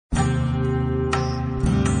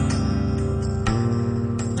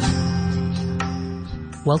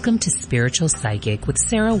Welcome to Spiritual Psychic with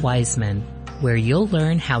Sarah Wiseman, where you'll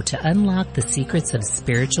learn how to unlock the secrets of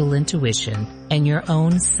spiritual intuition and your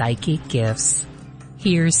own psychic gifts.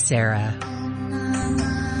 Here's Sarah.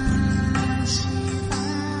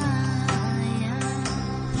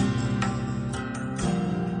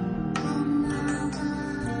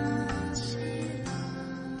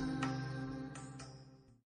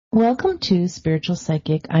 Welcome to Spiritual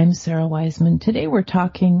Psychic. I'm Sarah Wiseman. Today we're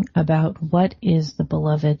talking about what is the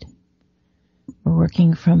beloved. We're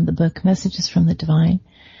working from the book Messages from the Divine.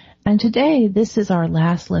 And today this is our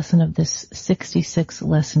last lesson of this 66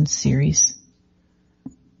 lesson series.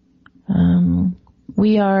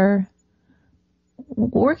 We are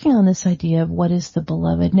working on this idea of what is the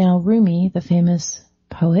beloved. Now Rumi, the famous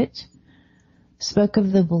poet, spoke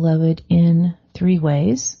of the beloved in three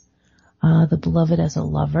ways. The beloved as a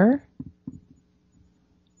lover,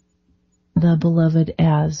 the beloved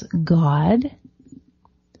as God,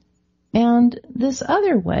 and this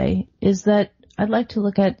other way is that I'd like to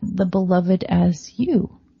look at the beloved as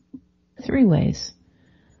you. Three ways.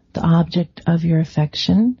 The object of your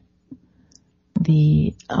affection,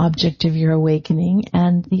 the object of your awakening,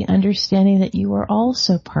 and the understanding that you are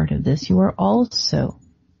also part of this. You are also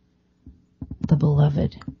the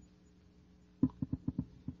beloved.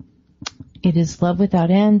 It is love without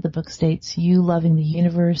end. The book states you loving the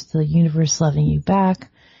universe loving you back.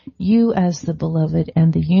 You as the beloved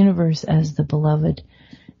and the universe as the beloved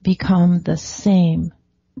become the same,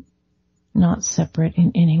 not separate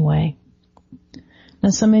in any way. Now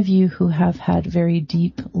some of you who have had very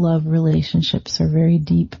deep love relationships or very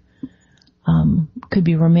deep, could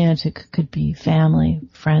be romantic, could be family,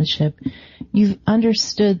 friendship, you've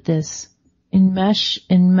understood this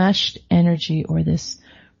enmeshed energy or this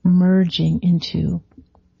merging into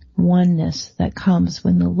oneness that comes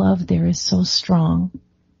when the love there is so strong.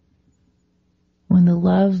 When the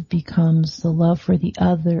love becomes the love for the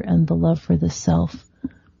other and the love for the self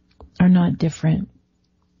are not different.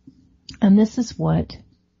 And this is what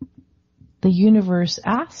the universe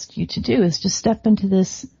asks you to do, is to step into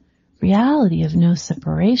this reality of no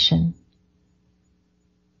separation.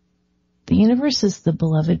 The universe is the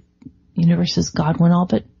beloved. Universe is God one all,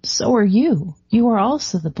 but so are you. You are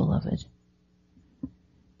also the beloved.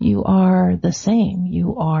 You are the same.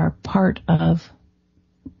 You are part of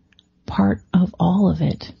all of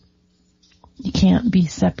it. You can't be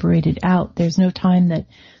separated out. There's no time that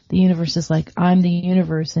the universe is like, I'm the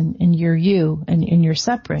universe and you're you and you're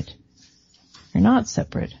separate. You're not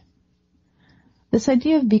separate. This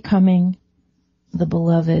idea of becoming the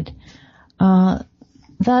beloved,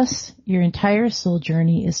 thus, your entire soul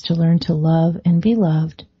journey is to learn to love and be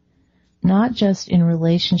loved, not just in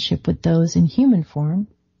relationship with those in human form,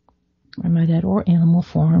 I might add, or animal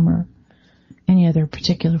form, or any other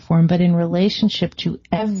particular form, but in relationship to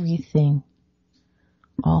everything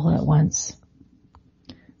all at once.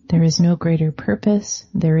 There is no greater purpose.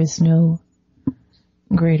 There is no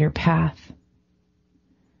greater path.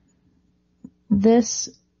 This,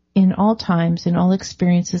 in all times, in all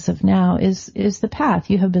experiences of now, is the path.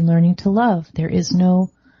 You have been learning to love. There is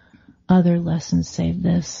no other lesson save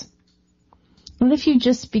this. And if you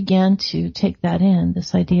just began to take that in,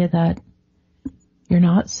 this idea that you're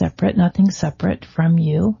not separate, nothing separate from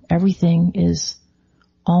you, everything is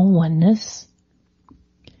all oneness.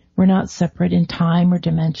 We're not separate in time or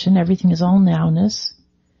dimension, everything is all nowness.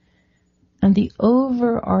 And the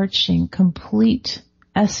overarching, complete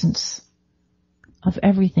essence of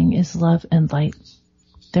everything is love and light.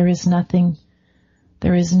 There is nothing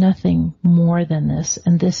more than this,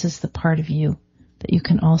 and this is the part of you that you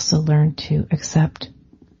can also learn to accept.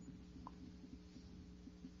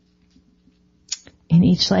 In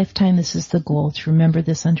each lifetime, this is the goal, to remember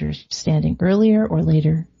this understanding earlier or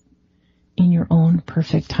later in your own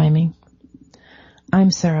perfect timing.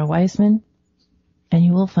 I'm Sarah Wiseman, and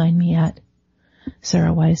you will find me at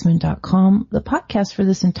sarahwiseman.com. The podcasts for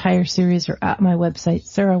this entire series are at my website,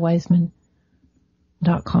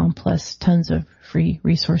 sarahwiseman.com, plus tons of free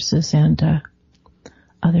resources and